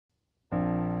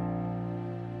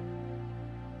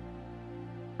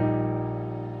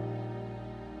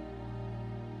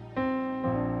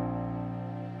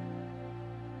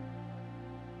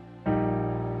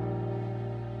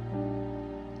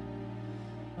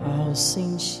Ao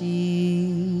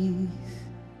sentir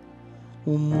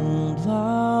o mundo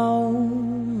ao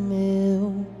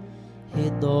meu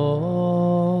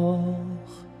redor,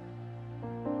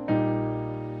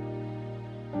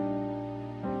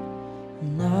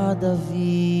 nada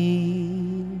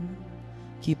vi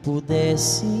que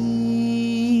pudesse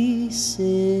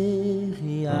ser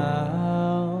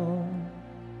real.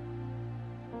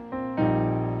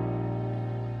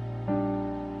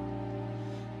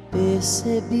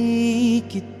 Percebi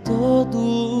que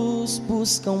todos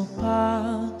buscam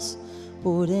paz,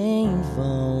 porém em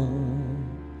vão,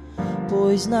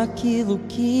 pois naquilo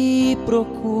que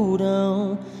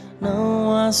procuram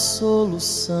não há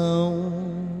solução,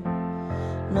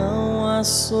 não há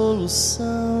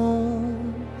solução.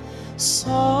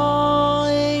 Só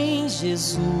em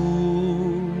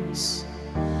Jesus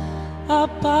a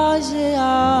paz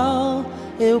real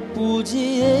eu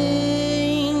pude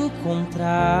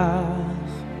encontrar.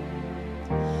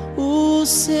 O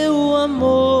seu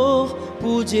amor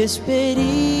pude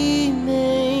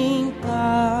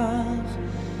experimentar.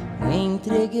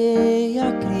 Entreguei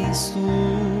a Cristo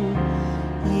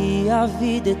e a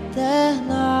vida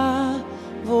eterna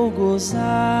vou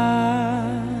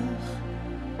gozar.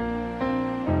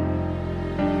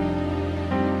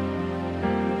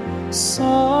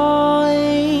 Só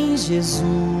em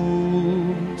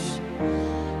Jesus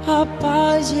a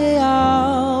paz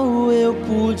real eu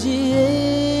pude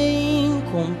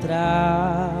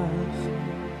encontrar,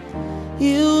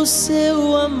 e o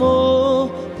seu amor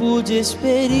pude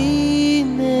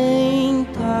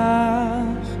experimentar.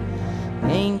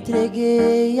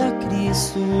 Entreguei a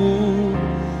Cristo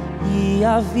e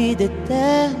a vida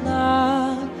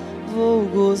eterna vou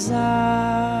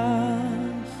gozar.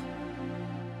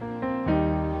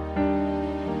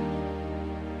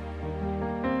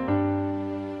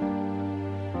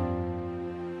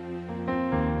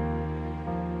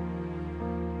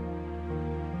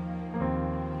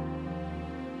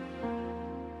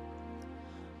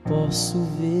 Posso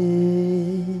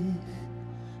ver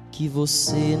que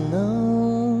você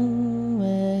não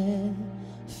é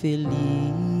feliz.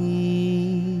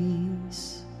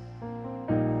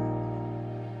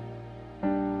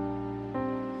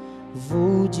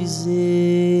 Vou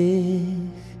dizer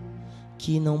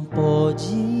que não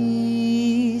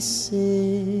pode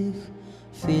ser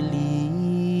feliz.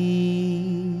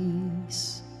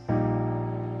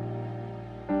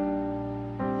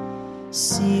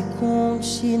 Se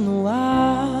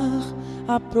continuar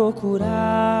a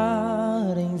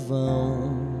procurar em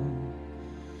vão,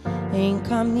 em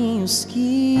caminhos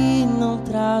que não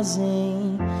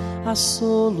trazem a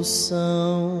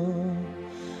solução,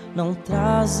 não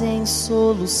trazem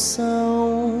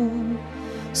solução.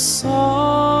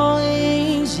 Só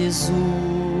em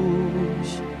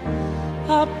Jesus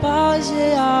a paz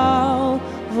real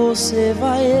você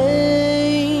vai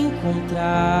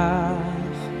encontrar.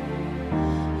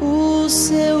 O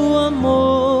seu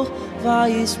amor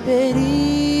vai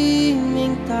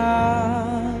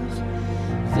experimentar.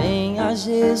 Vem a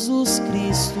Jesus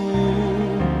Cristo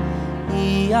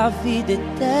e a vida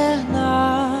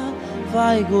eterna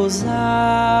vai gozar.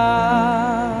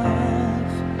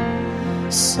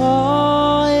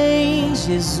 Só em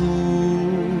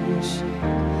Jesus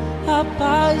a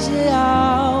paz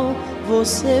real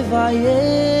você vai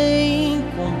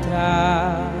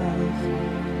encontrar.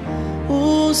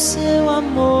 O seu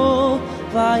amor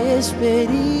vai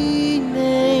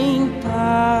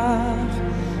experimentar.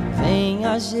 Vem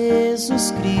a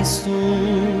Jesus Cristo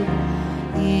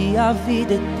e a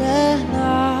vida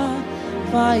eterna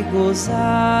vai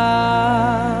gozar.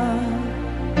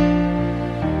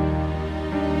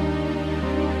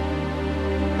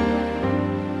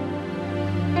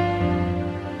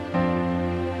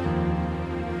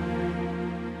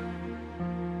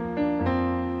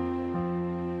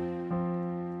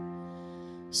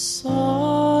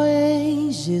 Só em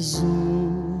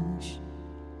Jesus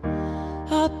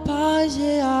a paz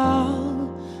real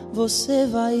você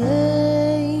vai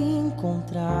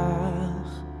encontrar.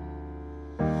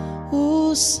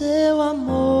 O seu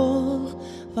amor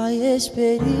vai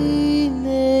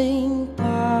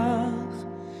experimentar.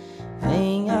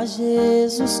 Vem a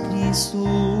Jesus Cristo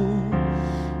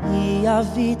e a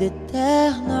vida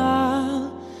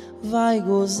eterna vai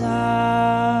gozar.